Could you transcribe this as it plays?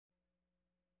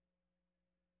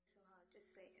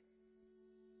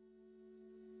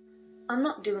I'm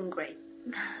not doing great.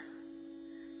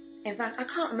 In fact, I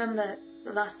can't remember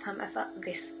the last time I felt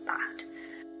this bad.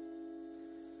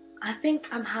 I think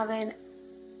I'm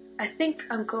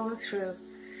going through...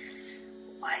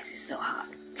 Why is it so hard?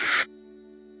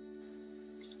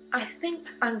 I think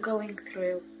I'm going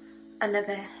through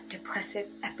another depressive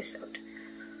episode.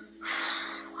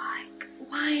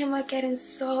 Why am I getting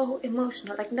so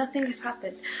emotional? Like nothing has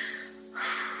happened.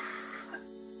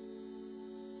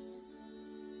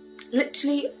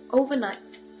 Literally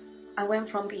overnight, I went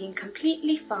from being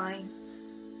completely fine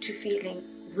to feeling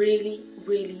really,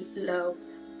 really low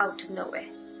out of nowhere.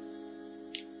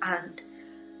 And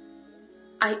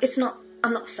I'm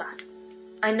not sad.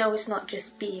 I know it's not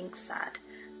just being sad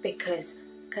because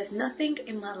nothing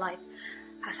in my life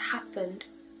has happened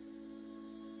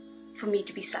for me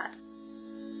to be sad.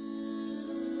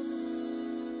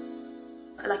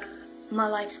 Like, my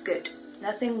life's good.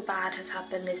 Nothing bad has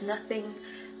happened. There's nothing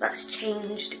that's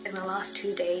changed in the last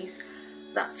 2 days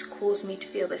that's caused me to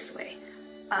feel this way.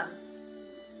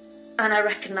 And I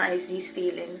recognize these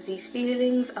feelings. These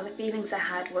feelings are the feelings I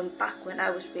had back when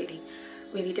I was really,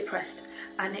 really depressed.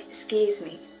 And it scares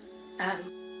me.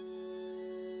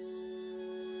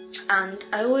 And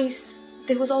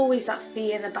there was always that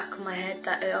fear in the back of my head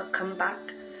that it'll come back.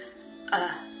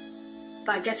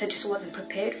 But I guess I just wasn't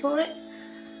prepared for it.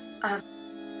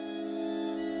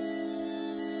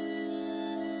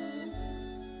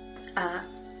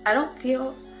 I don't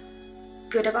feel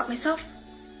good about myself.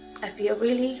 I feel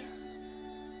really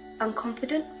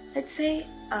unconfident, I'd say.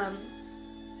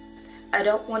 I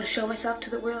don't want to show myself to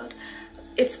the world.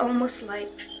 It's almost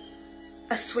like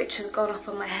a switch has gone off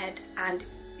in my head, and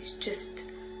it's just,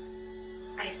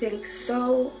 I think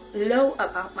so low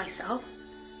about myself.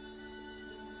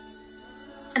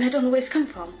 And I don't know where it's come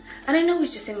from. And I know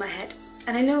it's just in my head.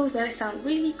 And I know that I sound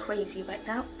really crazy right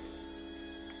now.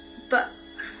 But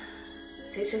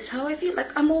this is how I feel.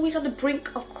 Like, I'm always on the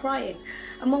brink of crying.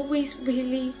 I'm always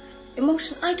really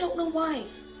emotional. I don't know why.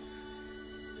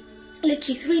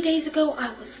 Literally 3 days ago, I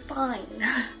was fine.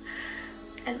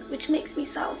 And which makes me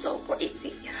sound so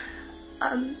crazy.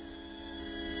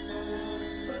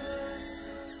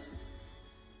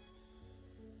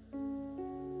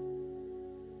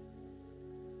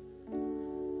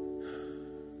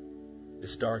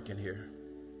 It's dark in here.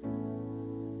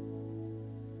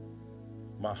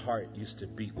 My heart used to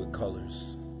beat with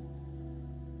colors,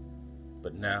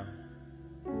 but now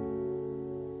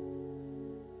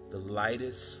the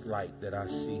lightest light that I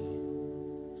see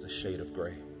is a shade of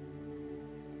gray,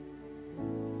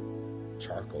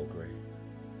 charcoal gray.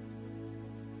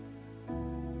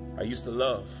 I used to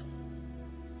love.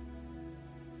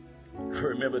 I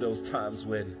remember those times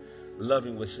when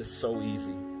loving was just so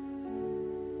easy.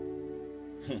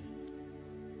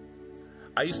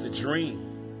 I used to dream.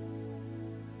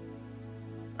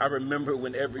 I remember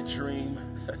when every dream,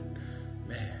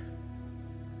 man,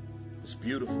 it's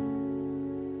beautiful.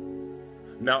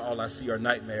 Now all I see are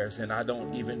nightmares, and I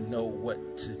don't even know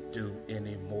what to do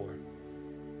anymore.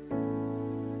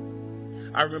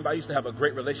 I remember I used to have a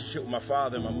great relationship with my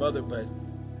father and my mother, but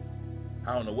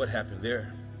I don't know what happened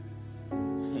there.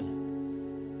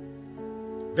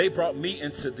 They brought me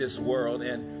into this world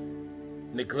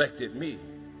and neglected me.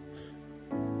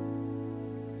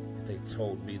 They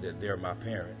told me that they're my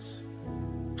parents.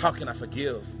 How can I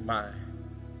forgive the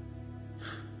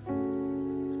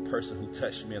person who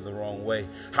touched me in the wrong way?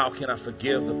 How can I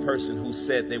forgive the person who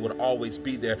said they would always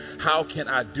be there? How can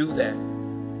I do that?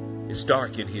 It's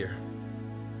dark in here.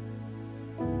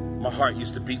 My heart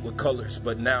used to beat with colors,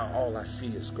 but now all I see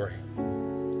is gray.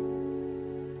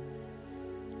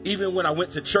 Even when I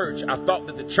went to church, I thought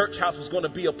that the church house was going to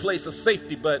be a place of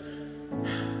safety, but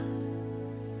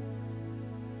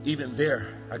even there,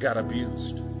 I got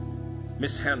abused,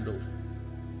 mishandled.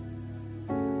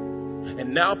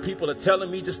 And now people are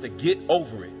telling me just to get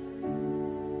over it.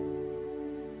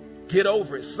 Get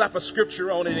over it. Slap a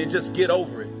scripture on it and just get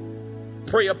over it.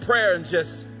 Pray a prayer and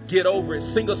just get over it.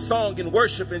 Sing a song in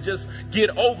worship and just get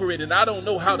over it. And I don't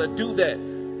know how to do that.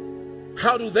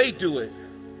 How do they do it?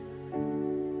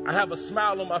 I have a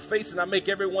smile on my face and I make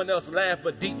everyone else laugh,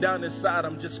 but deep down inside,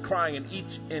 I'm just crying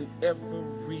each and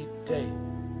every day.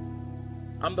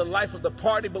 I'm the life of the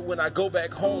party, but when I go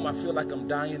back home, I feel like I'm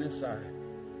dying inside.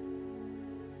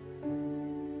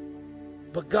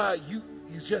 But God, you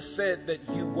just said that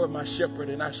you were my shepherd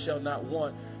and I shall not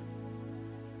want.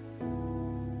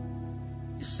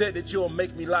 You said that you'll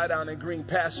make me lie down in green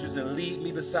pastures and lead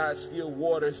me beside still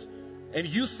waters. And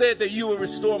you said that you will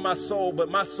restore my soul, but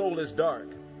my soul is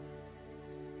dark.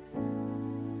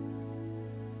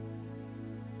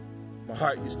 My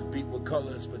heart used to beat with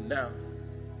colors, but now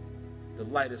The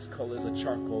lightest color is a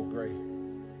charcoal gray.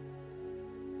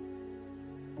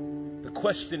 The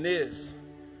question is,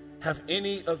 have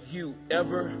any of you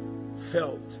ever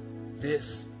felt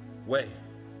this way?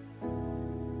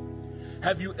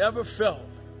 Have you ever felt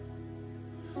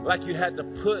like you had to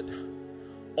put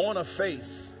on a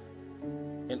face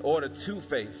in order to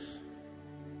face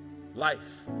life?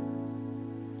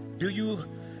 Do you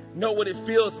know what it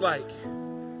feels like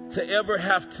to ever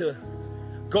have to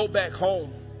go back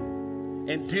home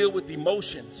and deal with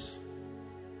emotions,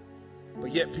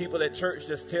 but yet people at church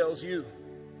just tells you,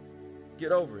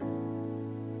 get over it?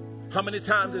 How many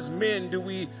times as men do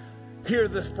we hear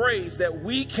the phrase that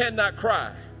we cannot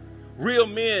cry? Real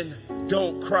men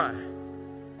don't cry.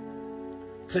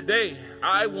 Today,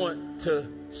 I want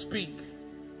to speak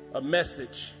a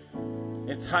message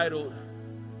entitled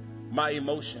My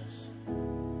Emotions.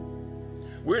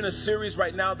 We're in a series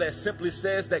right now that simply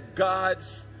says that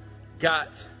God's got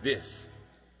this.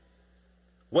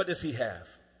 What does he have?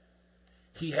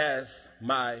 He has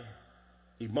my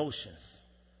emotions.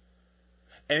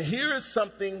 And here is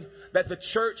something that the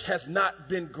church has not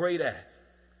been great at.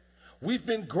 We've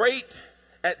been great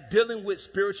at dealing with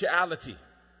spirituality.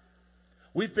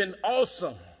 We've been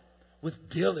awesome with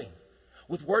dealing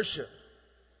with worship.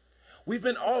 We've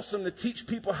been awesome to teach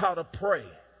people how to pray.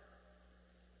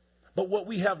 But what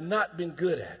we have not been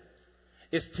good at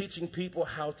is teaching people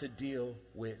how to deal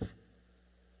with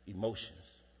emotions.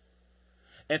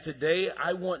 And today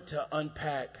I want to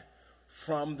unpack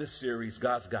from the series,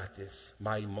 God's Got This,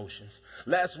 My Emotions.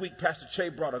 Last week, Pastor Che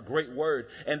brought a great word,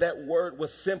 and that word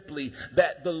was simply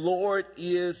that the Lord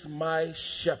is my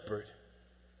shepherd.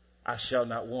 I shall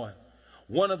not want.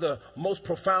 One of the most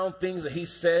profound things that he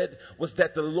said was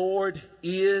that the Lord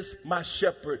is my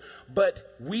shepherd,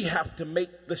 but we have to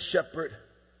make the shepherd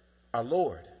our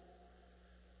Lord.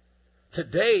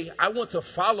 Today, I want to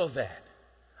follow that.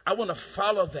 I want to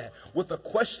follow that with a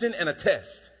question and a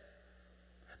test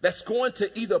that's going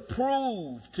to either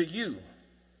prove to you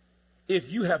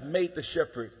if you have made the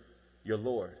shepherd your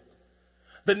Lord.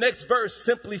 The next verse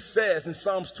simply says in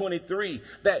Psalms 23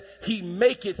 that he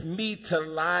maketh me to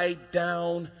lie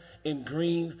down in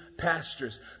green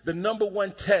pastures. The number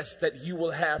one test that you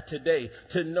will have today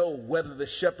to know whether the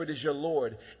shepherd is your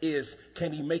Lord is,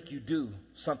 can he make you do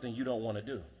something you don't want to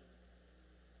do?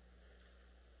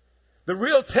 The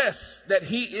real test that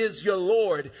he is your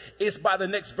Lord is by the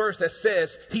next verse that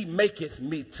says, he maketh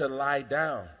me to lie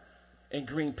down in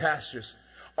green pastures.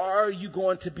 Are you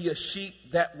going to be a sheep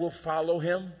that will follow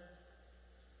him?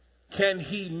 Can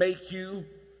he make you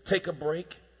take a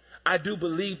break? I do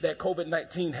believe that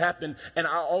COVID-19 happened, and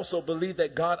I also believe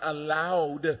that God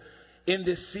allowed in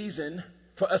this season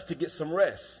for us to get some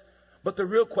rest. But the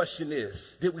real question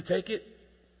is, did we take it?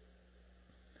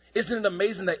 Isn't it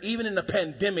amazing that even in the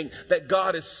pandemic that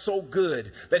God is so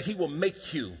good that he will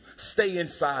make you stay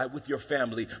inside with your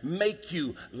family, make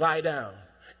you lie down.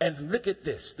 And look at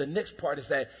this. The next part is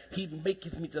that he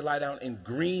maketh me to lie down in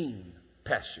green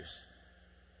pastures.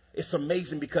 It's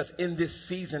amazing because in this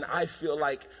season, I feel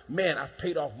like, man, I've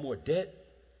paid off more debt.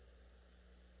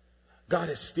 God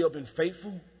has still been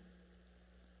faithful.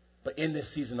 But in this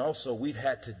season also, we've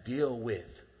had to deal with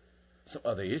some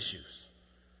other issues.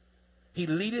 He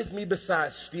leadeth me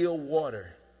beside still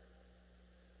water.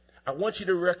 I want you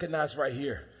to recognize right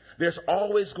here, there's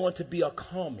always going to be a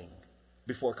calming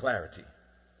before clarity.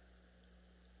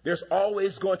 There's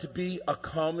always going to be a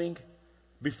calming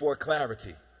before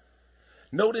clarity.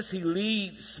 Notice he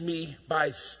leads me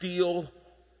by still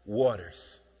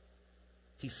waters.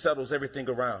 He settles everything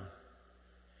around.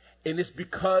 And it's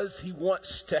because he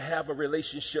wants to have a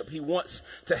relationship. He wants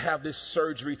to have this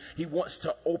surgery. He wants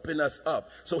to open us up.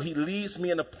 So he leaves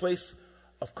me in a place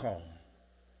of calm,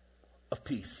 of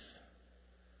peace,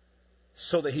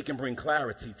 so that he can bring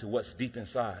clarity to what's deep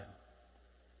inside.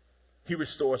 He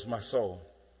restores my soul.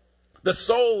 The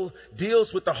soul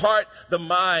deals with the heart, the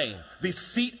mind, the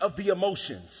seat of the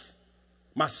emotions,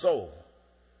 my soul.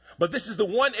 But this is the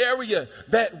one area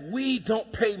that we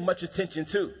don't pay much attention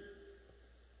to.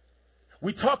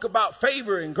 We talk about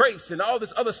favor and grace and all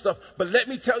this other stuff, but let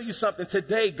me tell you something.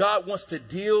 Today, God wants to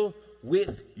deal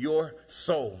with your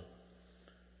soul.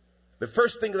 The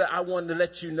first thing that I wanted to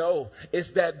let you know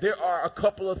is that there are a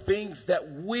couple of things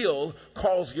that will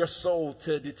cause your soul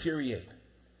to deteriorate.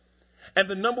 And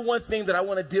the number one thing that I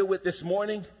want to deal with this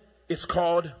morning is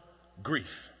called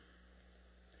grief.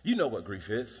 You know what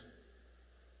grief is.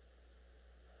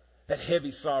 That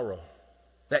heavy sorrow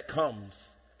that comes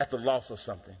at the loss of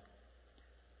something.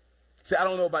 See, I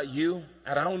don't know about you,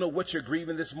 and I don't know what you're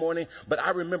grieving this morning, but I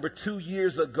remember 2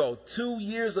 years ago,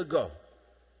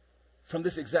 from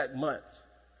this exact month,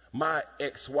 my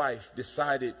ex-wife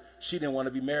decided she didn't want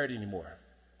to be married anymore.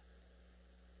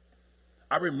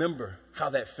 I remember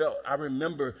how that felt. I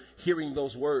remember hearing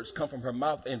those words come from her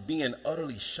mouth and being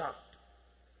utterly shocked.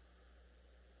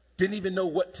 Didn't even know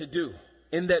what to do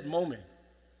in that moment.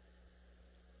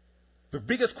 The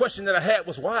biggest question that I had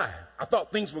was why? I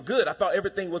thought things were good. I thought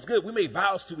everything was good. We made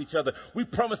vows to each other. We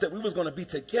promised that we was going to be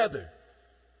together.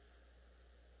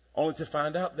 Only to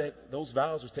find out that those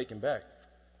vows were taken back.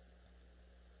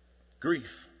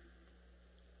 Grief.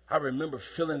 I remember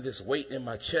feeling this weight in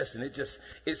my chest, and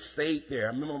it stayed there.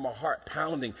 I remember my heart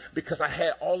pounding because I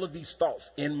had all of these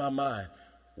thoughts in my mind.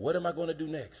 What am I going to do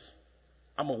next?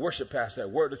 I'm a worship pastor at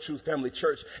Word of Truth Family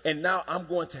Church, and now I'm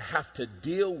going to have to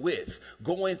deal with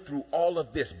going through all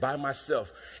of this by myself.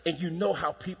 And you know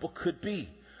how people could be.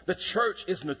 The church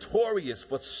is notorious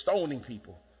for stoning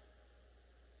people,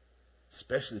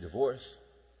 especially divorce.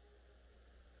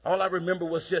 All I remember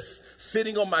was just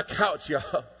sitting on my couch,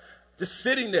 y'all, just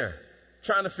sitting there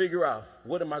trying to figure out,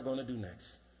 what am I going to do next?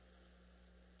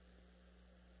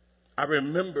 I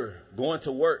remember going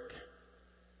to work,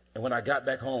 and when I got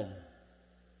back home,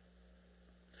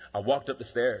 I walked up the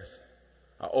stairs.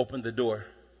 I opened the door.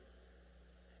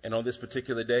 And on this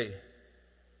particular day,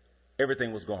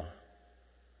 everything was gone.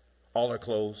 All her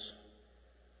clothes,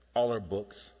 all her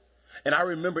books. And I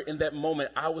remember in that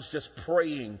moment, I was just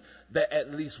praying that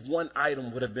at least one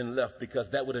item would have been left,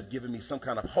 because that would have given me some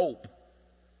kind of hope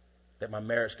that my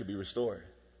marriage could be restored.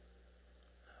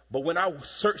 But when I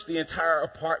searched the entire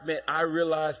apartment, I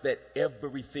realized that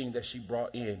everything that she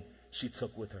brought in, she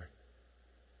took with her.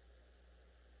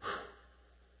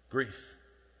 Grief.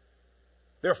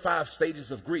 There are 5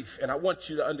 stages of grief, and I want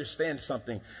you to understand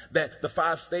something, that the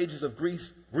 5 stages of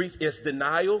grief is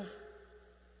denial,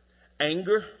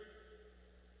 anger,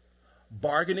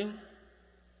 bargaining,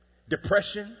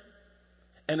 depression,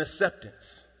 and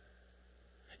acceptance.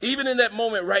 Even in that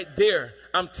moment right there,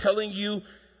 I'm telling you,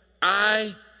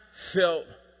 I felt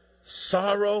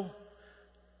sorrow,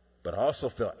 but I also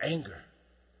felt anger.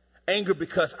 Anger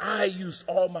because I used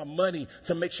all my money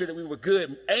to make sure that we were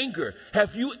good. Anger.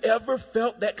 Have you ever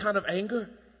felt that kind of anger?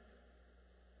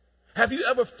 Have you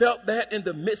ever felt that in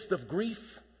the midst of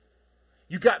grief?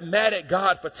 You got mad at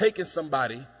God for taking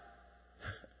somebody.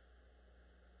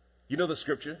 You know the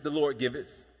scripture, the Lord giveth,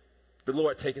 the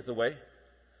Lord taketh away.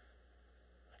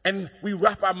 And we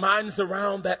wrap our minds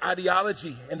around that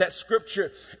ideology and that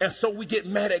scripture. And so we get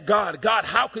mad at God. God,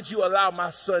 how could you allow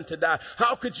my son to die?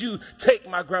 How could you take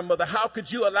my grandmother? How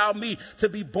could you allow me to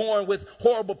be born with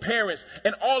horrible parents?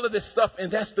 And all of this stuff.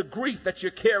 And that's the grief that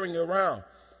you're carrying around.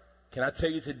 Can I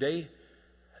tell you today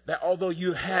that although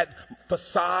you had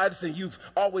facades and you've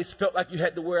always felt like you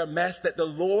had to wear a mask, that the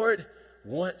Lord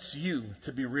wants you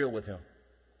to be real with him.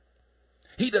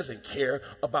 He doesn't care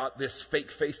about this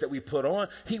fake face that we put on.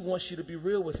 He wants you to be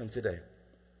real with him today.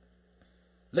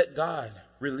 Let God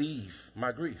relieve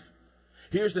my grief.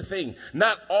 Here's the thing.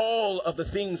 Not all of the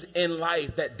things in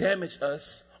life that damage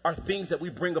us are things that we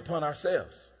bring upon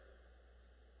ourselves.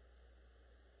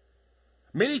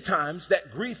 Many times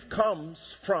that grief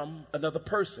comes from another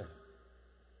person.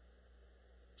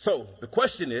 So the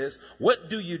question is, what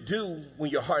do you do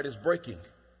when your heart is breaking?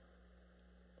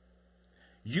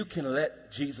 You can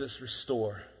let Jesus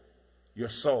restore your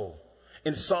soul.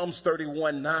 In Psalms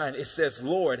 31:9, it says,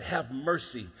 Lord, have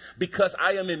mercy, because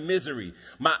I am in misery.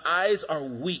 My eyes are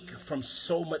weak from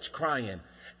so much crying,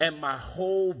 and my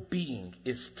whole being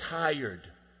is tired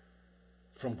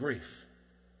from grief.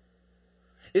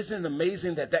 Isn't it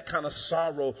amazing that that kind of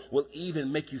sorrow will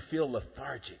even make you feel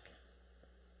lethargic?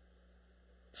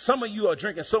 Some of you are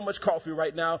drinking so much coffee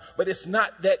right now, but it's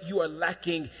not that you are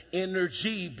lacking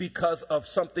energy because of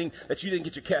something that you didn't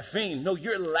get your caffeine. No,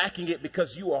 you're lacking it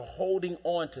because you are holding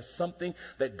on to something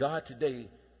that God today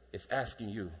is asking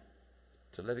you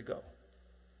to let it go.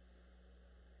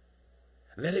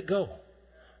 Let it go.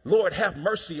 Lord, have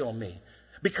mercy on me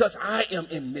because I am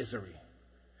in misery.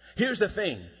 Here's the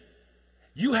thing.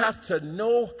 You have to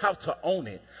know how to own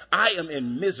it. I am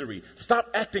in misery. Stop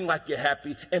acting like you're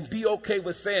happy and be okay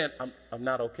with saying, I'm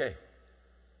not okay.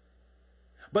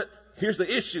 But here's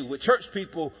the issue with church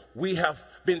people. We have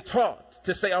been taught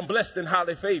to say, I'm blessed and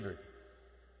highly favored.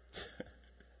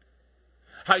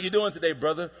 How you doing today,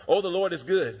 brother? Oh, the Lord is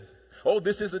good. Oh,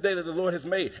 this is the day that the Lord has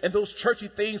made. And those churchy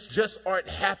things just aren't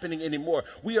happening anymore.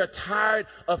 We are tired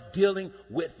of dealing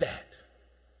with that.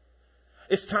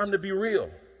 It's time to be real.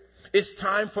 It's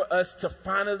time for us to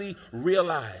finally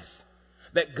realize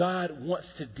that God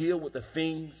wants to deal with the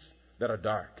things that are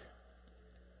dark.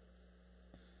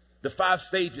 The 5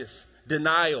 stages,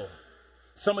 denial.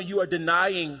 Some of you are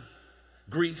denying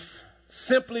grief.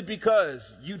 simply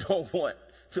because you don't want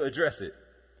to address it.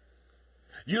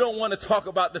 You don't want to talk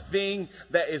about the thing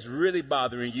that is really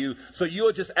bothering you, so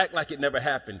you'll just act like it never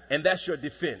happened. And that's your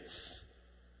defense.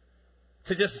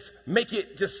 To just make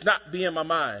it just not be in my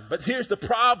mind. But here's the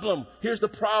problem. Here's the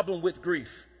problem with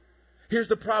grief. Here's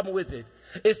the problem with it.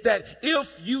 It's that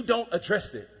if you don't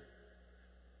address it,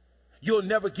 you'll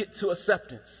never get to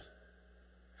acceptance.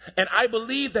 And I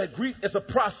believe that grief is a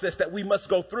process that we must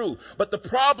go through. But the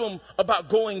problem about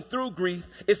going through grief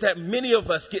is that many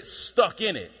of us get stuck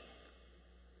in it.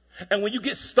 And when you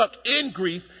get stuck in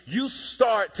grief, you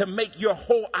start to make your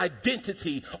whole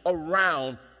identity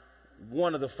around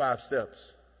one of the 5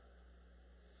 steps.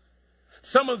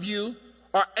 Some of you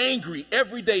are angry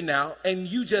every day now, and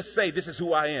you just say, this is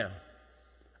who I am.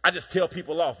 I just tell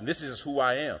people off, this is who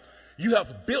I am. You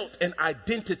have built an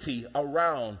identity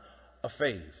around a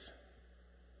phase.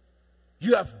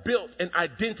 You have built an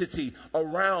identity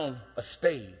around a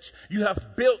stage. You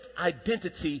have built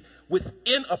identity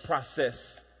within a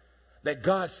process that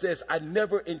God says, I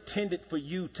never intended for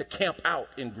you to camp out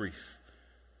in grief.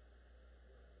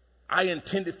 I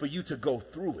intended for you to go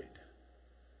through it,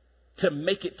 to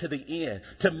make it to the end,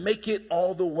 to make it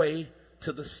all the way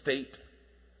to the state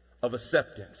of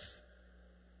acceptance.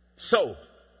 So,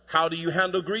 how do you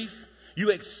handle grief?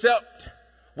 You accept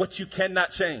what you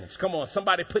cannot change. Come on,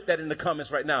 somebody put that in the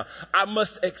comments right now. I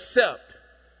must accept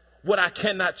what I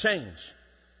cannot change.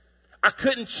 I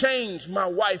couldn't change my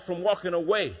wife from walking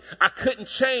away. I couldn't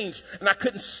change and I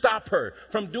couldn't stop her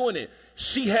from doing it.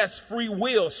 She has free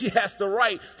will. She has the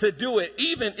right to do it.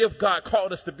 Even if God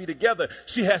called us to be together,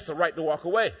 she has the right to walk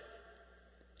away.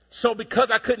 So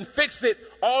because I couldn't fix it,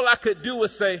 all I could do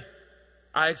was say,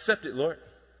 I accept it, Lord.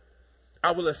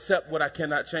 I will accept what I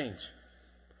cannot change.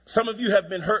 Some of you have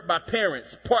been hurt by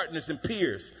parents, partners, and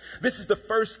peers. This is the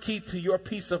first key to your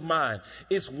peace of mind.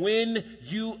 It's when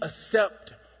you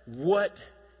accept what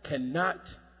cannot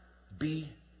be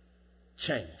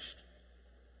changed.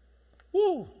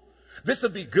 Woo. This will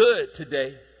be good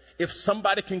today if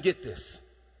somebody can get this.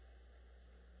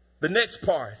 The next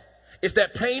part is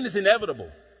that pain is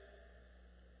inevitable,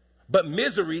 but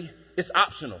misery is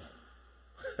optional.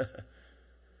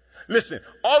 Listen,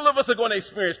 all of us are going to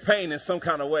experience pain in some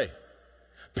kind of way.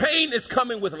 Pain is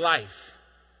coming with life.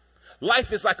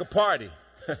 Life is like a party.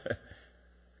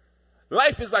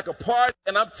 Life is like a party,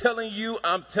 and I'm telling you,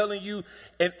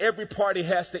 and every party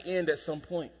has to end at some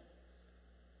point.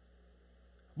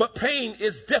 But pain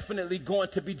is definitely going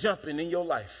to be jumping in your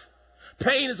life.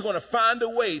 Pain is going to find a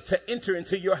way to enter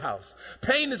into your house.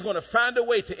 Pain is going to find a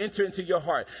way to enter into your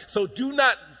heart. So do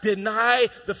not deny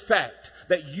the fact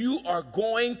that you are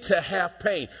going to have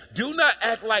pain. Do not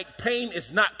act like pain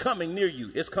is not coming near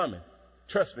you. It's coming.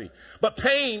 Trust me. But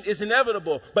pain is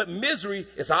inevitable, but misery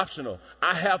is optional.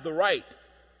 I have the right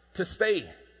to stay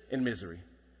in misery.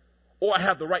 Or I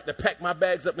have the right to pack my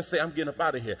bags up and say, I'm getting up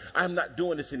out of here. I'm not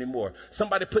doing this anymore.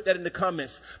 Somebody put that in the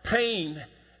comments. Pain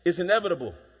is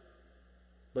inevitable,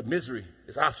 but misery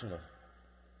is optional.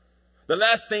 The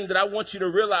last thing that I want you to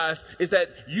realize is that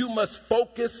you must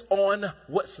focus on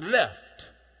what's left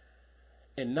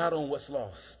and not on what's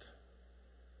lost.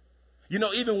 You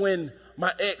know, even when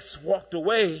my ex walked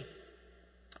away,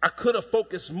 I could have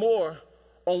focused more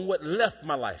on what left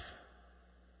my life.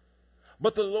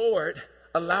 But the Lord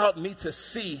allowed me to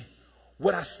see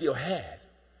what I still had.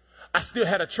 I still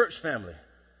had a church family.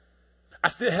 I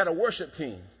still had a worship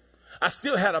team. I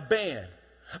still had a band.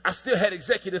 I still had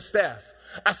executive staff.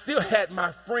 I still had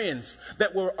my friends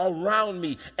that were around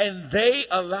me, and they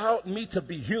allowed me to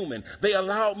be human. They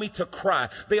allowed me to cry.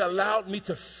 They allowed me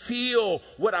to feel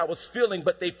what I was feeling,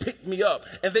 but they picked me up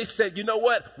and they said, you know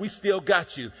what? We still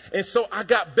got you. And so I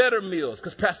got better meals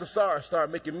because Pastor Sarah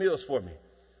started making meals for me.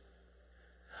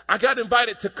 I got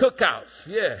invited to cookouts.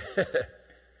 Yeah.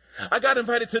 I got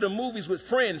invited to the movies with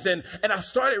friends, and I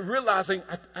started realizing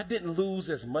I didn't lose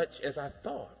as much as I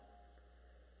thought.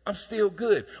 I'm still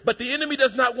good. But the enemy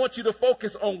does not want you to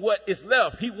focus on what is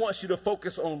left. He wants you to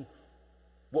focus on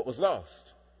what was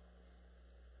lost.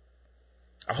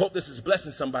 I hope this is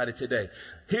blessing somebody today.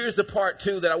 Here's the part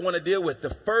 2 that I want to deal with.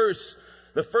 The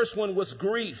first one was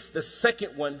grief. The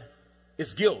second one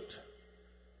is guilt.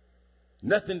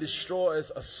 Nothing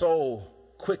destroys a soul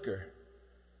quicker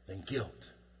than guilt.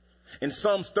 In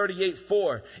Psalms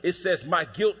 38:4, it says, my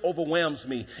guilt overwhelms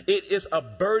me. It is a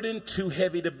burden too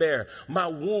heavy to bear. My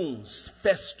wounds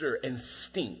fester and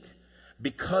stink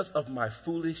because of my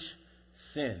foolish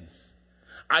sins.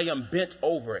 I am bent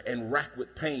over and racked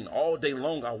with pain. All day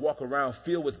long I walk around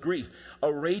filled with grief.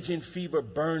 A raging fever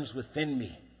burns within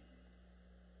me,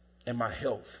 and my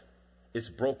health is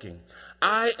broken.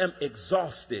 I am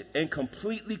exhausted and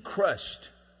completely crushed.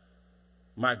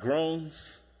 My groans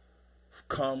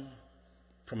come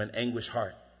from an anguished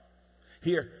heart.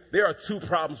 Here, there are two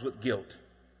problems with guilt.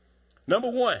 Number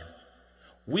one,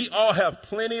 we all have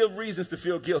plenty of reasons to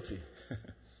feel guilty.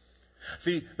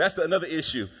 See, that's another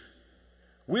issue.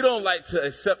 We don't like to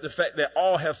accept the fact that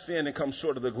all have sinned and come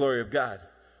short of the glory of God.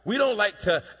 We don't like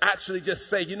to actually just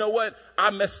say, you know what? I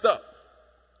messed up.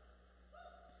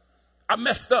 I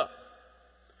messed up.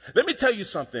 Let me tell you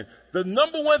something. The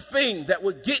number one thing that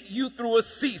would get you through a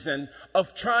season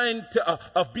of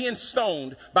of being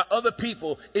stoned by other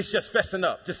people is just fessing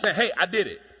up. Just saying, hey, I did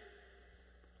it.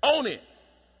 Own it.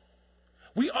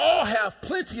 We all have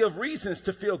plenty of reasons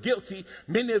to feel guilty.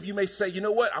 Many of you may say, you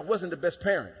know what? I wasn't the best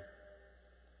parent.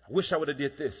 I wish I would have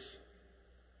did this.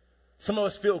 Some of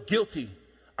us feel guilty.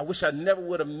 I wish I never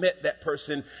would have met that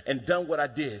person and done what I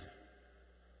did.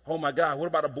 Oh my God, what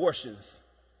about abortions?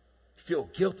 Feel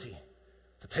guilty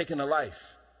for taking a life.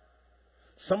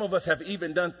 Some of us have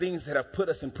even done things that have put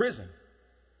us in prison.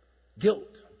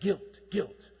 Guilt, guilt,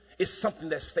 guilt. It's something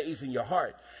that stays in your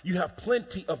heart. You have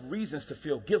plenty of reasons to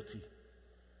feel guilty.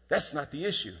 That's not the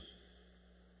issue.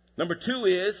 Number two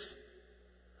is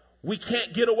we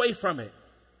can't get away from it.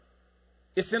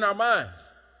 It's in our mind.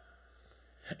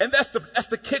 And that's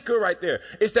the kicker right there.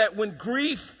 Is that when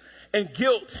grief and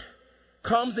guilt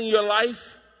comes in your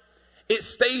life, it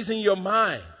stays in your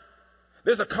mind.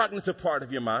 There's a cognitive part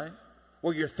of your mind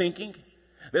where you're thinking.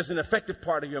 There's an affective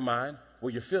part of your mind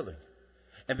where you're feeling.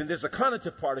 And then there's a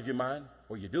cognitive part of your mind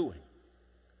where you're doing.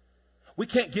 We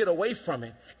can't get away from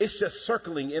it. It's just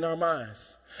circling in our minds.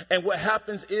 And what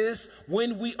happens is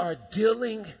when we are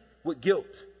dealing with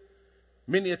guilt,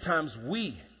 many a times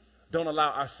we don't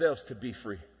allow ourselves to be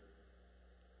free.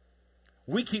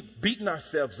 We keep beating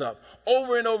ourselves up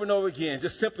over and over and over again,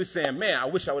 just simply saying, man, I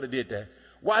wish I would have did that.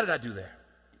 Why did I do that?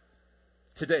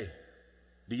 Today,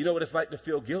 do you know what it's like to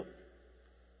feel guilt?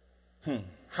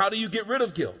 How do you get rid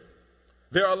of guilt?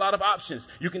 There are a lot of options.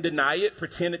 You can deny it,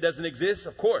 pretend it doesn't exist,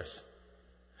 of course.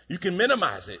 You can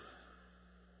minimize it.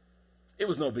 It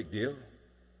was no big deal.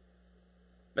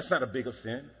 That's not a big of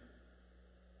sin.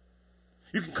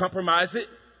 You can compromise it.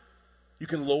 You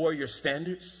can lower your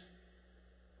standards.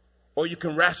 Or you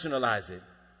can rationalize it.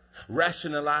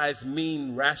 Rationalize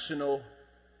mean rational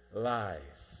lies.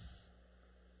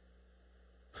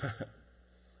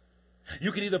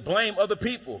 You can either blame other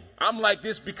people. I'm like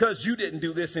this because you didn't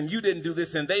do this and you didn't do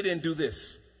this and they didn't do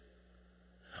this.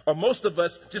 Or most of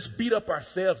us just beat up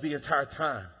ourselves the entire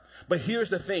time. But here's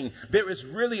the thing. There is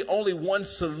really only one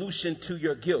solution to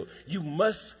your guilt. You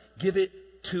must give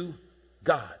it to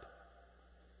God.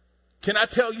 Can I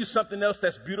tell you something else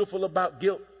that's beautiful about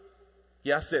guilt?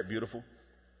 Yeah, I said beautiful.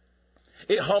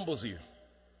 It humbles you.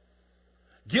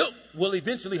 Guilt will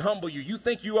eventually humble you. You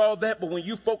think you all that, but when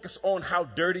you focus on how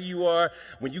dirty you are,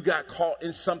 when you got caught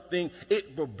in something,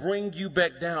 it will bring you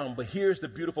back down. But here's the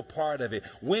beautiful part of it.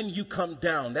 When you come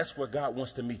down, that's where God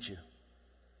wants to meet you.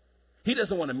 He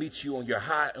doesn't want to meet you on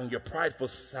your prideful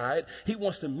side. He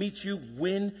wants to meet you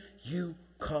when you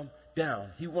come down.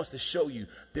 He wants to show you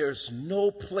there's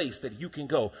no place that you can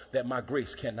go that my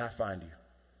grace cannot find you.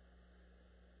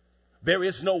 There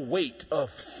is no weight of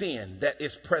sin that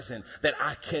is present that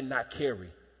I cannot carry.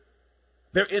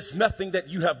 There is nothing that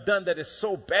you have done that is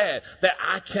so bad that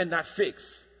I cannot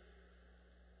fix.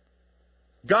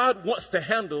 God wants to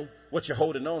handle what you're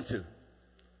holding on to.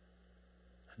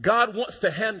 God wants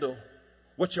to handle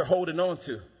what you're holding on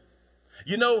to.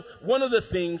 You know, one of the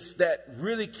things that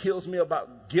really kills me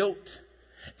about guilt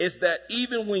is that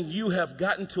even when you have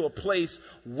gotten to a place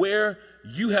where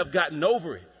you have gotten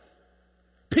over it,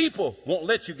 people won't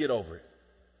let you get over it.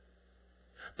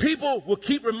 People will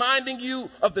keep reminding you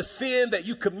of the sin that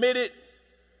you committed,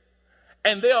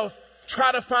 and they'll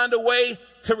try to find a way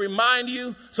to remind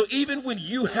you. So even when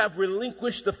you have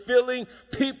relinquished the feeling,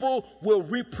 people will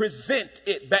represent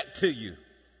it back to you.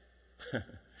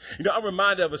 You know, I'm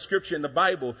reminded of a scripture in the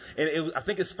Bible, and I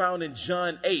think it's found in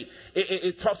John 8.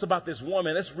 It talks about this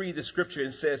woman. Let's read the scripture.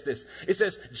 And says this. It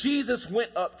says, Jesus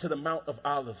went up to the Mount of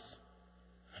Olives.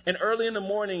 And early in the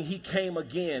morning, he came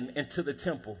again into the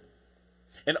temple.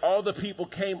 And all the people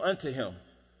came unto him.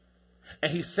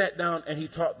 And he sat down and he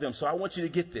taught them. So I want you to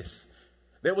get this.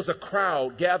 There was a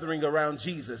crowd gathering around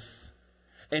Jesus.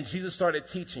 And Jesus started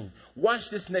teaching. Watch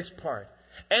this next part.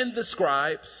 And the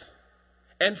scribes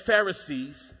and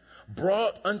Pharisees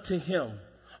brought unto him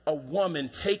a woman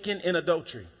taken in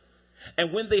adultery.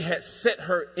 And when they had set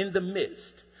her in the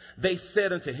midst, they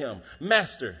said unto him,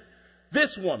 Master,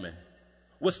 this woman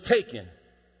was taken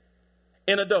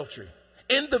in adultery,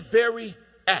 in the very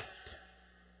act.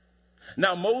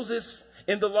 Now Moses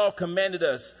in the law commanded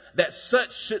us that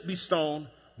such should be stoned,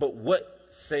 but what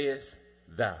sayest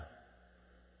thou?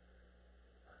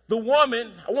 The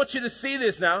woman, I want you to see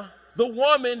this now. The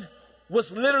woman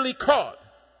was literally caught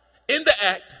in the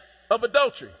act of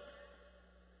adultery.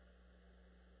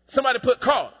 Somebody put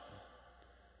caught.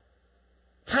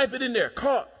 Type it in there,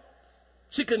 caught.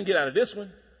 She couldn't get out of this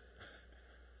one.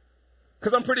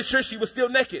 Because I'm pretty sure she was still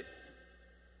naked.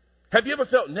 Have you ever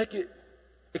felt naked,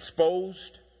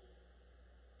 exposed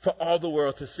for all the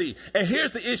world to see? And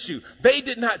here's the issue. They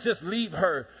did not just leave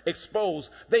her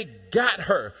exposed. They got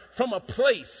her from a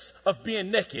place of being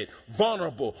naked,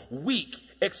 vulnerable, weak,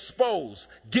 exposed,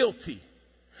 guilty.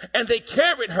 And they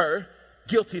carried her,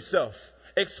 guilty self,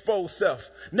 exposed self,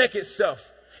 naked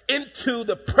self, into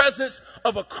the presence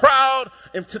of a crowd,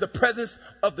 into the presence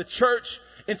of the church,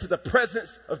 into the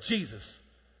presence of Jesus.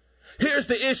 Here's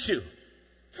the issue.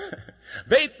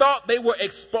 They thought they were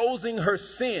exposing her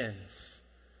sins,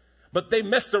 but they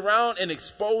messed around and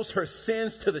exposed her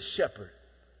sins to the shepherd.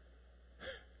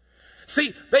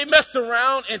 See, they messed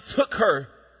around and took her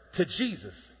to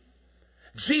Jesus.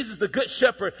 Jesus, the good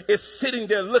shepherd, is sitting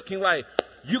there looking like,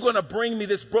 you're going to bring me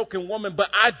this broken woman, but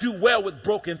I do well with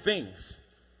broken things.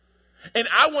 And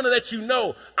I want to let you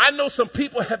know, I know some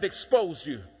people have exposed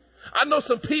you. I know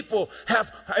some people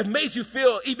have made you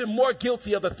feel even more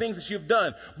guilty of the things that you've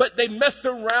done, but they messed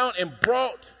around and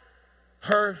brought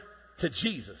her to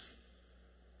Jesus.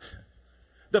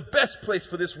 The best place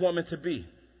for this woman to be.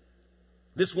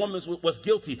 This woman was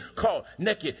guilty, caught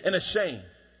naked and ashamed.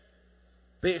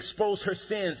 They exposed her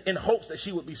sins in hopes that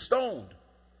she would be stoned.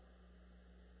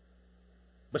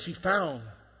 But she found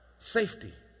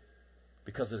safety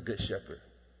because of the good shepherd.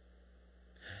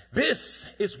 This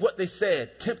is what they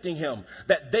said, tempting him,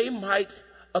 that they might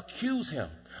accuse him.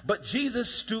 But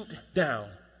Jesus stooped down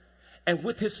and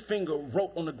with his finger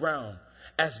wrote on the ground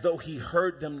as though he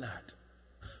heard them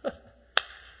not.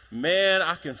 Man,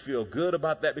 I can feel good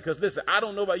about that because listen, I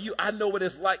don't know about you. I know what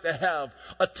it's like to have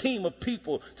a team of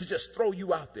people to just throw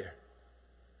you out there.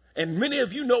 And many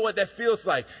of you know what that feels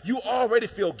like. You already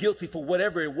feel guilty for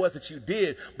whatever it was that you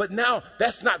did, but now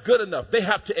that's not good enough. They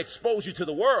have to expose you to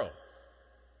the world.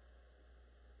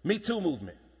 Me Too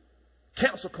movement,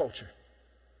 cancel culture.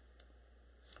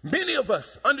 Many of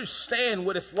us understand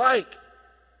what it's like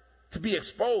to be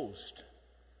exposed.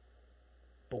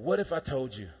 But what if I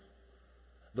told you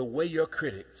the way your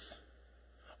critics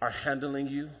are handling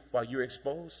you while you're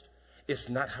exposed, it's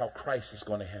not how Christ is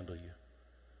going to handle you.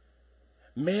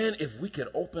 Man, if we could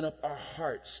open up our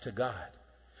hearts to God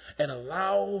and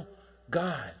allow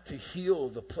God to heal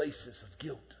the places of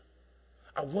guilt,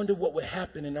 I wonder what would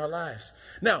happen in our lives.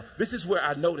 Now, this is where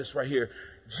I notice right here.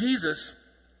 Jesus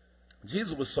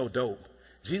was so dope.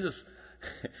 Jesus,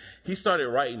 he started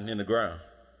writing in the ground.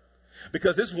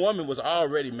 Because this woman was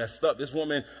already messed up. This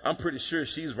woman, I'm pretty sure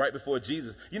she's right before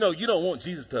Jesus. You know, you don't want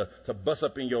Jesus to bust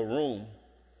up in your room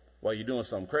while you're doing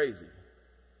something crazy.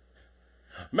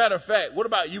 Matter of fact, what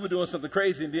about you were doing something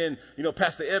crazy and then,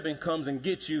 Pastor Eben comes and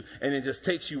gets you and then just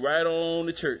takes you right on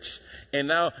to church. And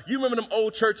now, you remember them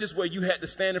old churches where you had to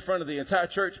stand in front of the entire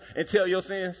church and tell your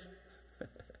sins?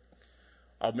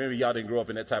 Oh, maybe y'all didn't grow up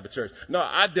in that type of church. No,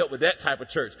 I dealt with that type of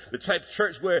church. The type of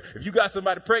church where if you got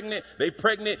somebody pregnant,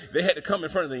 they had to come in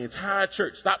front of the entire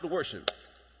church. Stop the worship.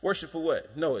 Worship for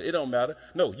what? No, it don't matter.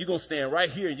 No, you're going to stand right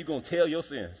here and you're going to tell your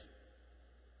sins.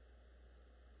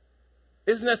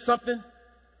 Isn't that something?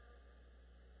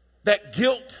 That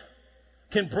guilt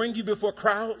can bring you before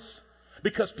crowds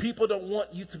because people don't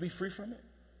want you to be free from it.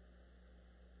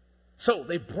 So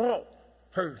they brought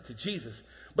her to Jesus.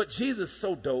 But Jesus,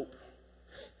 so dope.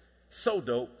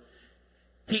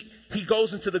 He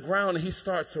goes into the ground and he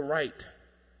starts to write.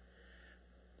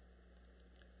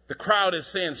 The crowd is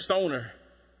saying stone her,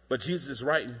 but Jesus is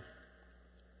writing.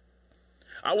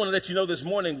 I want to let you know this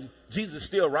morning, Jesus is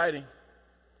still writing.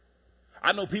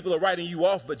 I know people are writing you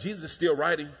off, but Jesus is still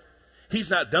writing. He's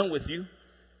not done with you.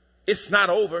 It's not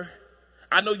over.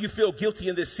 I know you feel guilty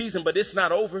in this season, but it's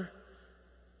not over.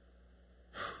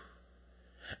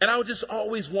 And I would just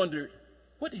always wonder,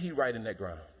 what did he write in that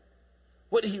ground?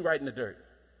 What did he write in the dirt?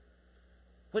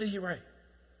 What did he write?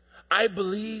 I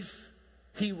believe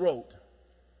he wrote,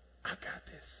 I got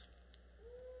this.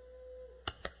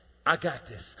 I got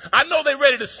this. I know they're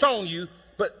ready to stone you,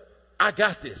 but I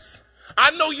got this.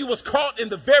 I know you was caught in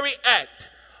the very act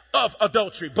of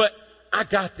adultery, but I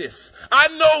got this. I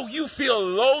know you feel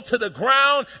low to the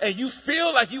ground and you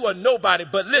feel like you are nobody,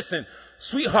 but listen,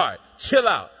 sweetheart, chill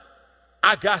out.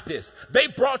 I got this. They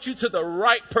brought you to the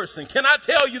right person. Can I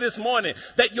tell you this morning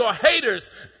that your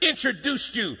haters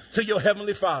introduced you to your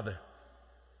Heavenly Father?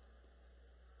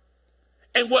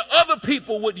 And what other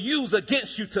people would use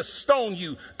against you to stone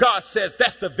you, God says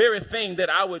that's the very thing that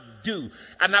I would do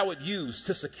and I would use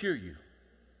to secure you.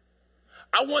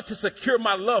 I want to secure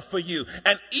my love for you.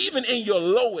 And even in your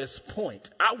lowest point,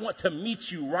 I want to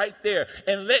meet you right there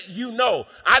and let you know,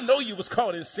 I know you was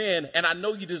caught in sin and I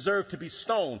know you deserve to be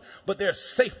stoned, but there's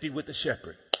safety with the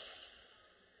shepherd.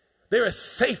 There is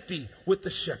safety with the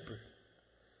shepherd.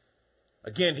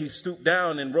 Again, he stooped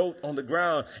down and wrote on the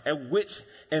ground,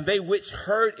 and they which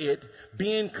heard it,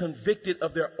 being convicted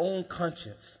of their own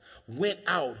conscience, went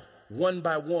out one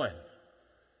by one.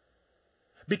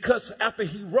 Because after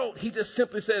he wrote, he just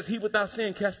simply says, he without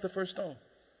sin cast the first stone.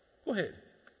 Go ahead.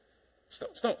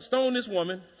 Stone this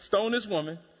woman. Stone this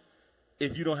woman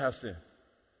if you don't have sin.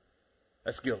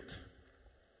 That's guilt.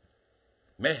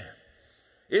 Man,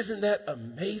 isn't that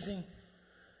amazing?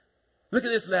 Look at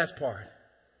this last part.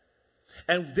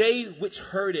 And they which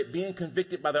heard it, being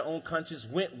convicted by their own conscience,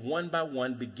 went one by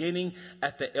one, beginning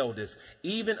at the eldest,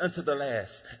 even unto the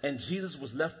last. And Jesus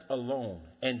was left alone.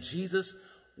 And Jesus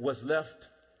was left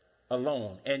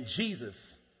alone. And Jesus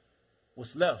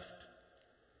was left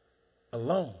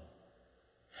alone.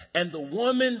 And the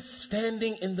woman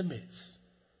standing in the midst.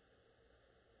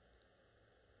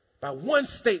 By one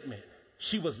statement,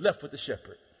 she was left with the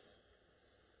shepherd.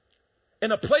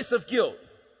 In a place of guilt,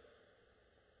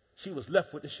 she was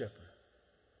left with the shepherd.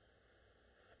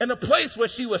 In a place where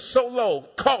she was so low,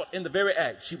 caught in the very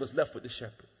act, she was left with the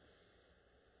shepherd.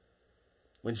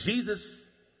 When Jesus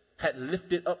had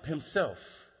lifted up himself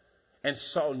and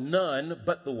saw none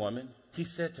but the woman, he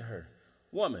said to her,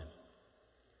 Woman,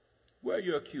 where are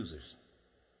your accusers?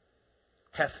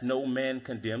 Hath no man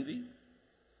condemned thee?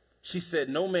 She said,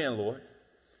 No man, Lord.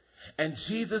 And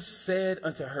Jesus said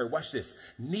unto her, watch this,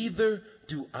 neither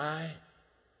do I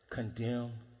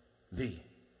condemn thee.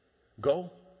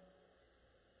 Go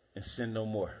and sin no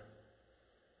more.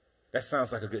 That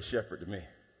sounds like a good shepherd to me.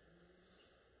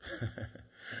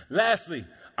 Lastly,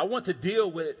 I want to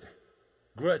deal with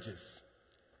grudges.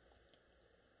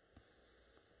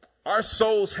 Our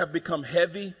souls have become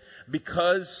heavy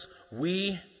because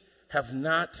we have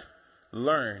not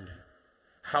learned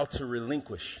how to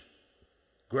relinquish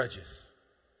grudges.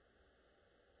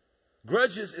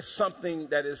 Grudges is something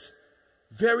that is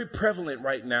very prevalent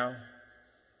right now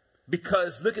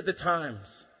because look at the times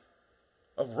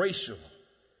of racial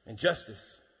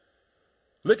injustice.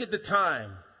 Look at the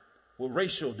time with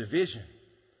racial division.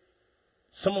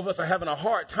 Some of us are having a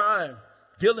hard time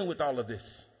dealing with all of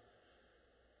this.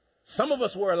 Some of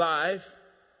us were alive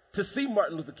to see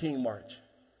Martin Luther King march.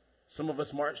 Some of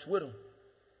us marched with him.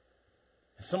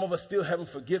 And some of us still haven't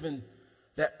forgiven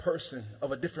that person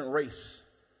of a different race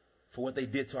for what they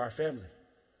did to our family.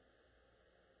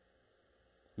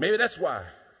 Maybe that's why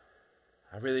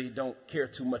I really don't care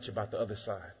too much about the other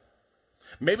side.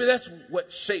 Maybe that's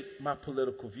what shaped my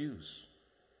political views.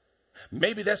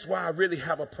 Maybe that's why I really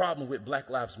have a problem with Black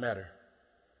Lives Matter.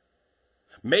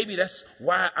 Maybe that's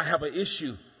why I have an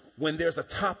issue when there's a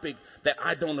topic that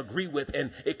I don't agree with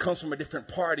and it comes from a different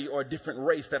party or a different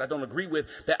race that I don't agree with,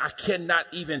 that I cannot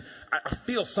even, I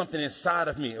feel something inside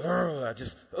of me.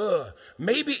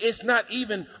 Maybe it's not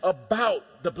even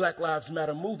about the Black Lives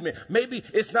Matter movement. Maybe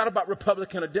it's not about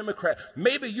Republican or Democrat.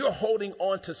 Maybe you're holding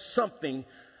on to something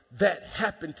that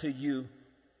happened to you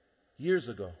years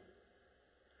ago.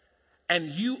 And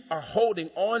you are holding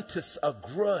on to a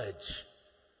grudge.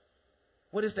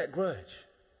 What is that grudge?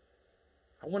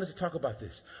 I wanted to talk about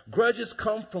this. Grudges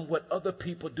come from what other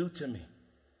people do to me.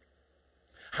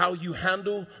 How you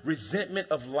handle resentment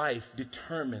of life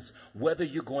determines whether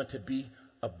you're going to be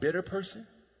a bitter person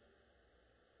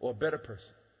or a better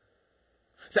person.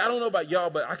 See, I don't know about y'all,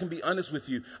 but I can be honest with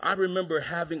you. I remember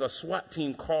having a SWAT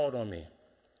team called on me.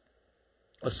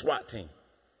 A SWAT team.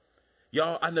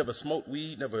 Y'all, I never smoked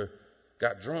weed, never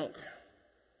got drunk.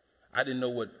 I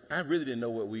really didn't know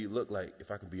what weed looked like,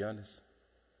 if I can be honest.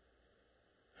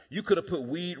 You could have put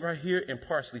weed right here and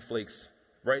parsley flakes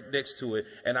right next to it,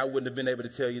 and I wouldn't have been able to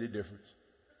tell you the difference.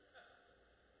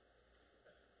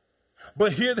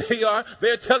 But here they are.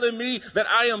 They're telling me that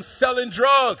I am selling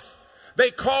drugs.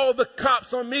 They called the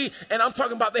cops on me, and I'm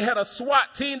talking about they had a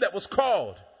SWAT team that was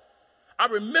called. I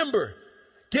remember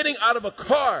getting out of a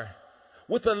car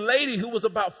with a lady who was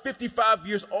about 55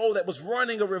 years old that was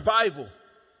running a revival.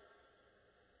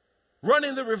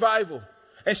 Running the revival.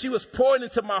 And she was pouring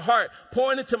into my heart,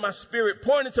 pouring into my spirit,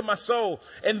 pouring into my soul.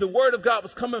 And the word of God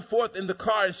was coming forth in the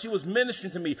car, and she was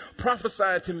ministering to me,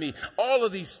 prophesying to me, all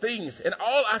of these things. And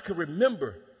all I could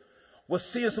remember was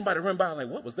seeing somebody run by. I'm like,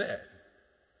 what was that?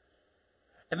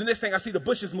 And the next thing I see the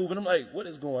bushes moving. I'm like, what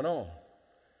is going on?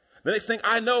 The next thing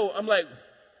I know, I'm like,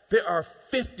 there are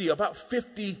about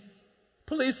 50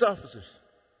 police officers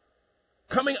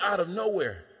coming out of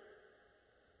nowhere,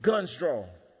 guns drawn.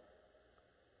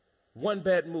 One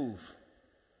bad move,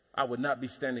 I would not be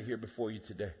standing here before you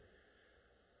today.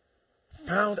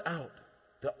 Found out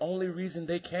the only reason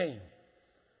they came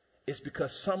is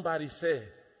because somebody said,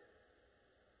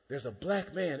 there's a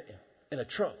black man in a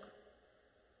truck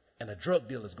and a drug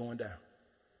deal is going down.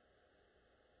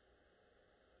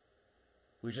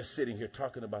 We're just sitting here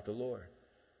talking about the Lord.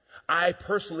 I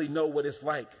personally know what it's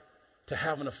like to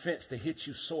have an offense to hit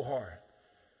you so hard.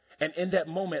 And in that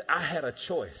moment, I had a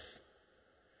choice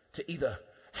to either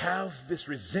have this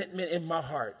resentment in my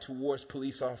heart towards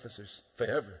police officers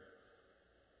forever,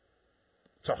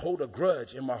 to hold a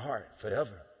grudge in my heart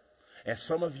forever. And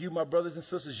some of you, my brothers and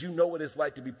sisters, you know what it's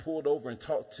like to be pulled over and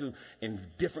talked to in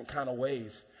different kind of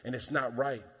ways, and it's not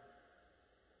right.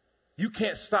 You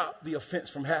can't stop the offense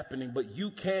from happening, but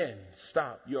you can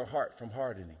stop your heart from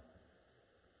hardening.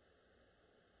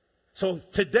 So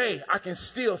today, I can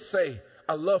still say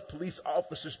I love police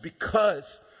officers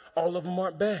because all of them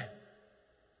aren't bad.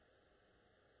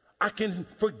 I can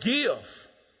forgive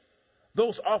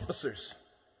those officers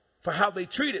for how they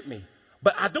treated me,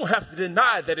 but I don't have to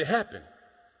deny that it happened.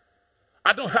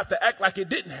 I don't have to act like it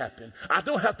didn't happen. I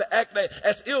don't have to act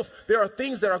as if there are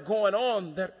things that are going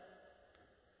on that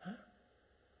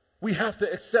we have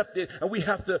to accept it and we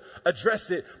have to address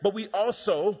it, but we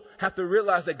also have to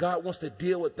realize that God wants to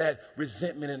deal with that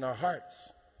resentment in our hearts.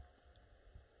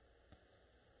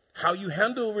 How you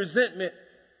handle resentment,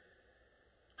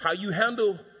 how you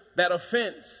handle that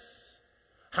offense,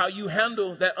 how you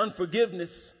handle that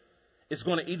unforgiveness is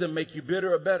going to either make you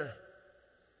bitter or better.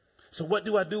 So what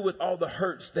do I do with all the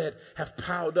hurts that have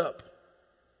piled up?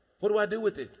 What do I do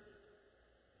with it?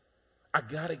 I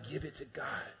got to give it to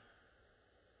God.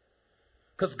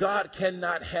 Because God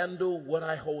cannot handle what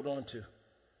I hold on to.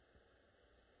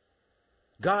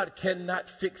 God cannot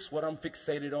fix what I'm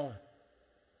fixated on.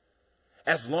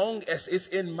 As long as it's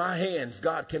in my hands,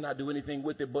 God cannot do anything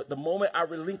with it. But the moment I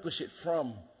relinquish it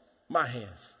from my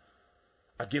hands,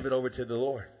 I give it over to the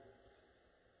Lord.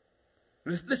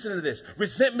 Listen to this.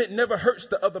 Resentment never hurts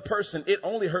the other person. It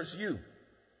only hurts you.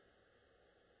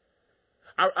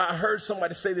 I heard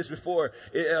somebody say this before.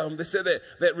 They said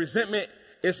that resentment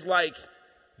is like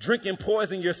drinking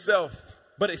poison yourself,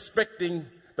 but expecting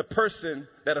the person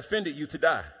that offended you to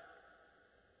die.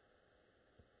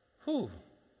 Whew.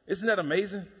 Isn't that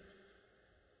amazing?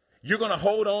 You're going to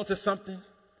hold on to something.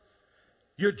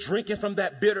 You're drinking from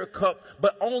that bitter cup,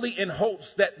 but only in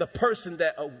hopes that the person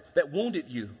that wounded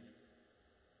you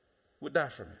would die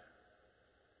from it.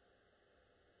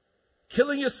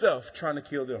 Killing yourself, trying to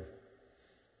kill them.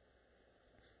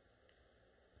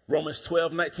 Romans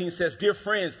 12:19 says, dear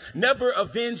friends, never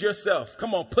avenge yourself.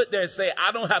 Come on, put there and say,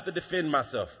 I don't have to defend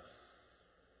myself.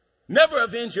 Never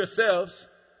avenge yourselves.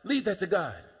 Leave that to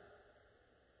God.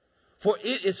 For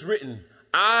it is written,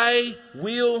 I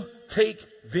will take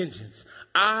vengeance.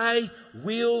 I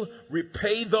will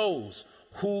repay those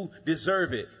who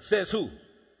deserve it. Says who?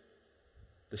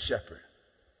 The shepherd.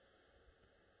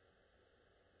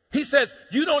 He says,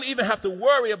 you don't even have to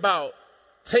worry about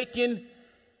taking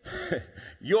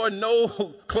your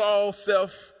no-claw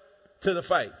self to the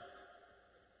fight.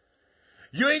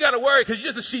 You ain't got to worry because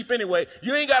you're just a sheep anyway.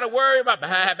 You ain't got to worry about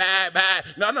bye.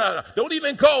 No. Don't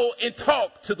even go and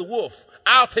talk to the wolf.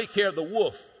 I'll take care of the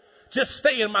wolf. Just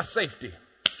stay in my safety.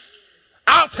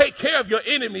 I'll take care of your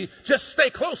enemy. Just stay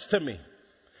close to me.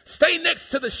 Stay next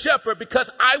to the shepherd because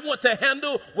I want to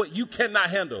handle what you cannot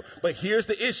handle. But here's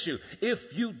the issue.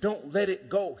 If you don't let it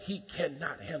go, he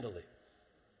cannot handle it.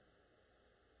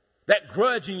 That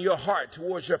grudge in your heart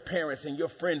towards your parents and your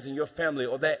friends and your family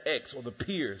or that ex or the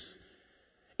peers,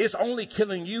 it's only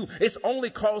killing you. It's only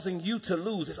causing you to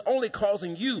lose. It's only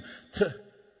causing you to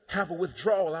have a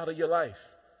withdrawal out of your life.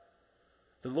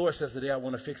 The Lord says today, I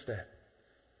want to fix that.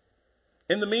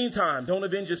 In the meantime, don't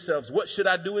avenge yourselves. What should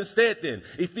I do instead then?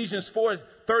 Ephesians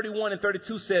 4:31 and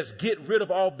 32 says, get rid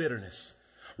of all bitterness,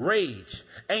 rage,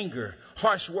 anger,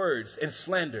 harsh words, and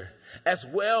slander, as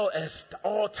well as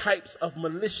all types of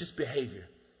malicious behavior.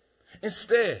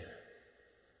 Instead,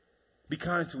 be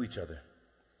kind to each other,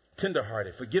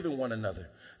 tenderhearted, forgiving one another,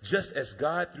 just as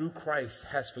God through Christ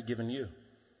has forgiven you.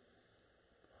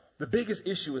 The biggest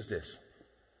issue is this.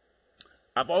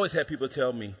 I've always had people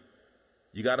tell me,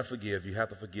 you got to forgive, you have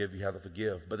to forgive, you have to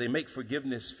forgive. But they make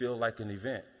forgiveness feel like an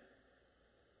event.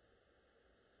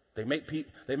 They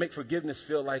make forgiveness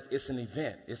feel like it's an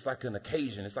event. It's like an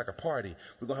occasion. It's like a party.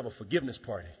 We're going to have a forgiveness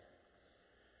party.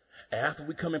 And after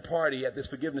we come and party at this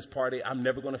forgiveness party, I'm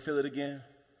never going to feel it again.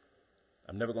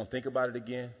 I'm never going to think about it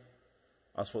again.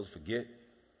 I'm supposed to forget.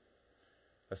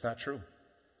 That's not true.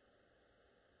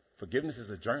 Forgiveness is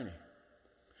a journey.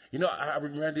 You know, I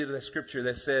reminded of that scripture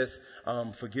that says,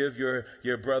 forgive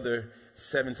your brother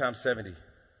 7 times 70.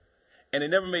 And it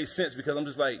never made sense because I'm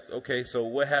just like, okay, so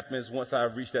what happens once I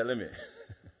reach that limit?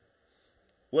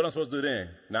 What am I supposed to do then?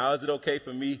 Now, is it okay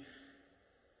for me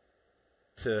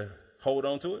to hold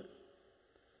on to it?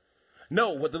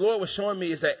 No, what the Lord was showing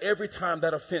me is that every time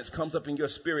that offense comes up in your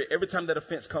spirit, every time that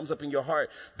offense comes up in your heart,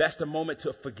 that's the moment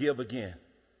to forgive again.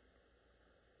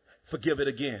 Forgive it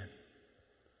again.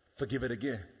 Forgive it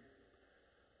again.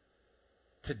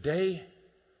 Today,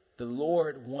 the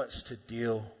Lord wants to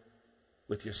deal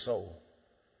with your soul.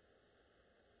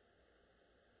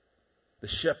 The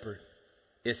shepherd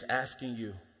is asking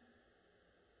you,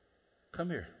 come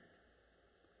here.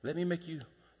 Let me make you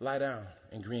lie down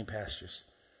in green pastures.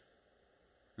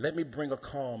 Let me bring a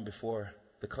calm before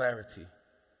the clarity.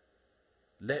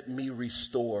 Let me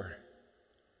restore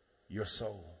your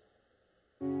soul.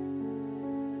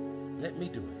 Let me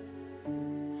do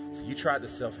it. So you tried the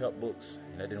self-help books,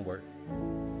 and that didn't work.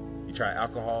 You tried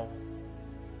alcohol.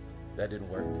 That didn't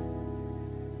work.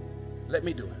 Let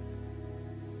me do it.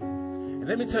 And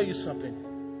let me tell you something.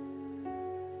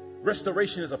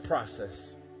 Restoration is a process.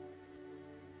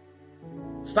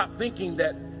 Stop thinking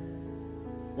that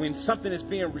when something is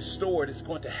being restored, it's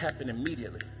going to happen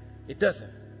immediately. It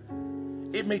doesn't.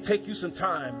 It may take you some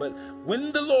time, but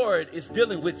when the Lord is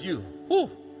dealing with you,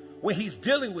 when He's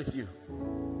dealing with you,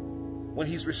 when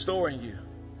He's restoring you,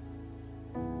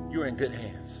 you're in good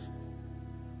hands.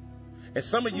 And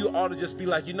some of you ought to just be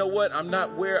like, you know what? I'm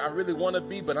not where I really want to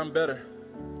be, but I'm better.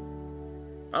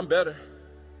 I'm better.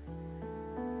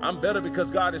 I'm better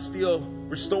because God is still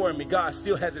restoring me. God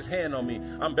still has His hand on me.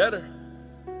 I'm better.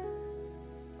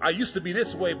 I used to be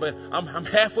this way, but I'm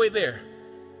halfway there.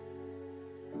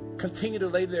 Continue to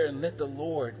lay there and let the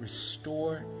Lord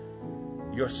restore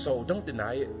your soul. Don't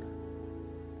deny it.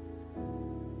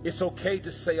 It's okay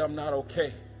to say I'm not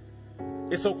okay.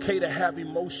 It's okay to have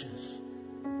emotions.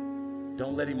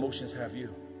 Don't let emotions have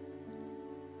you.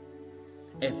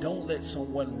 And don't let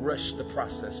someone rush the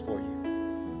process for you.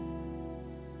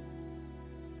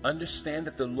 Understand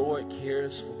that the Lord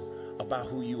cares about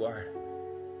who you are.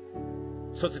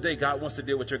 So today, God wants to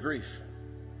deal with your grief,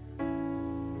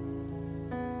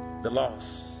 the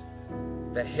loss,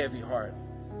 that heavy heart.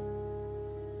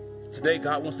 Today,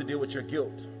 God wants to deal with your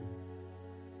guilt.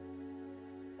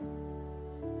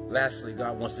 Lastly,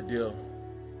 God wants to deal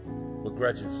with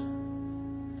grudges.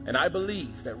 And I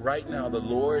believe that right now the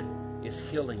Lord is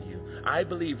healing you. I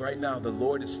believe right now the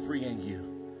Lord is freeing you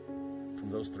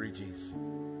from those 3 G's.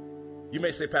 You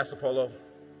may say, Pastor Polo,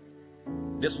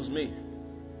 this was me.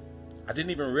 I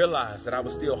didn't even realize that I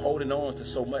was still holding on to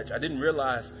so much. I didn't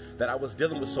realize that I was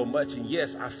dealing with so much. And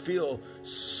yes, I feel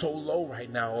so low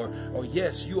right now. Or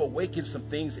yes, you awakened some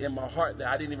things in my heart that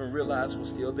I didn't even realize was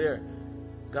still there.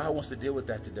 God wants to deal with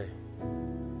that today.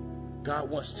 God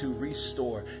wants to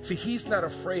restore. See, He's not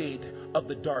afraid of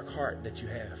the dark heart that you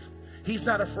have. He's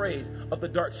not afraid of the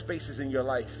dark spaces in your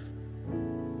life.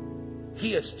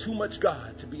 He is too much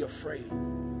God to be afraid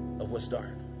of what's dark.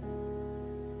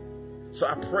 So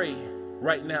I pray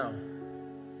right now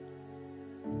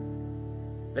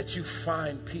that you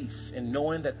find peace in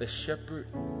knowing that the shepherd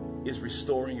is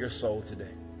restoring your soul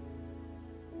today.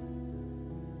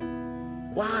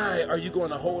 Why are you going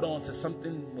to hold on to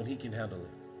something when He can handle it?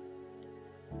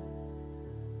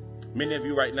 Many of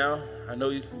you right now, I know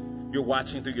you're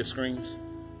watching through your screens.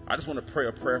 I just want to pray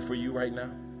a prayer for you right now.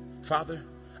 Father,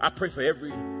 I pray for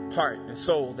every heart and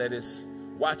soul that is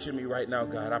watching me right now,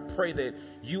 God. I pray that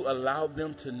you allow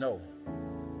them to know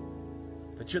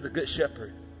that you're the good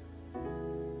shepherd,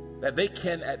 that they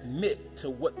can admit to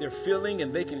what they're feeling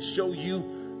and they can show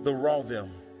you the raw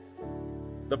them,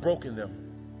 the broken them,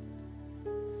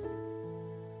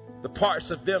 the parts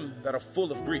of them that are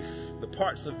full of grief, the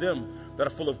parts of them that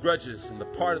are full of grudges, and the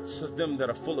parts of them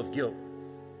that are full of guilt.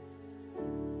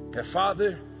 That,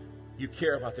 Father, you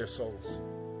care about their souls.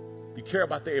 You care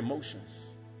about their emotions.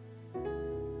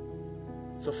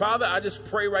 So, Father, I just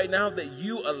pray right now that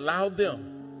you allow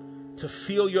them to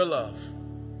feel your love,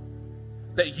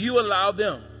 that you allow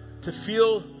them to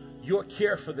feel your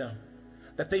care for them,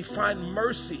 that they find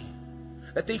mercy,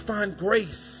 that they find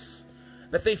grace,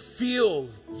 that they feel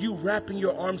you wrapping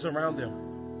your arms around them.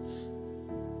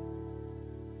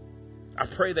 I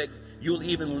pray that you'll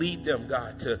even lead them,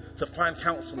 God, to find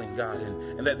counseling, God,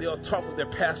 and that they'll talk with their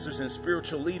pastors and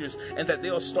spiritual leaders, and that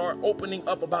they'll start opening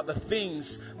up about the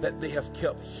things that they have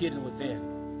kept hidden within.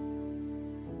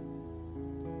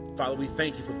 Father, we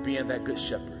thank you for being that good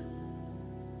shepherd.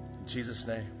 In Jesus'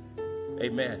 name,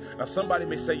 Amen. Now somebody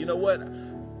may say, you know what?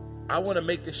 I want to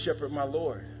make this shepherd my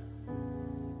Lord.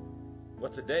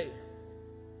 Well, today,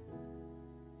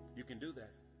 you can do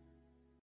that.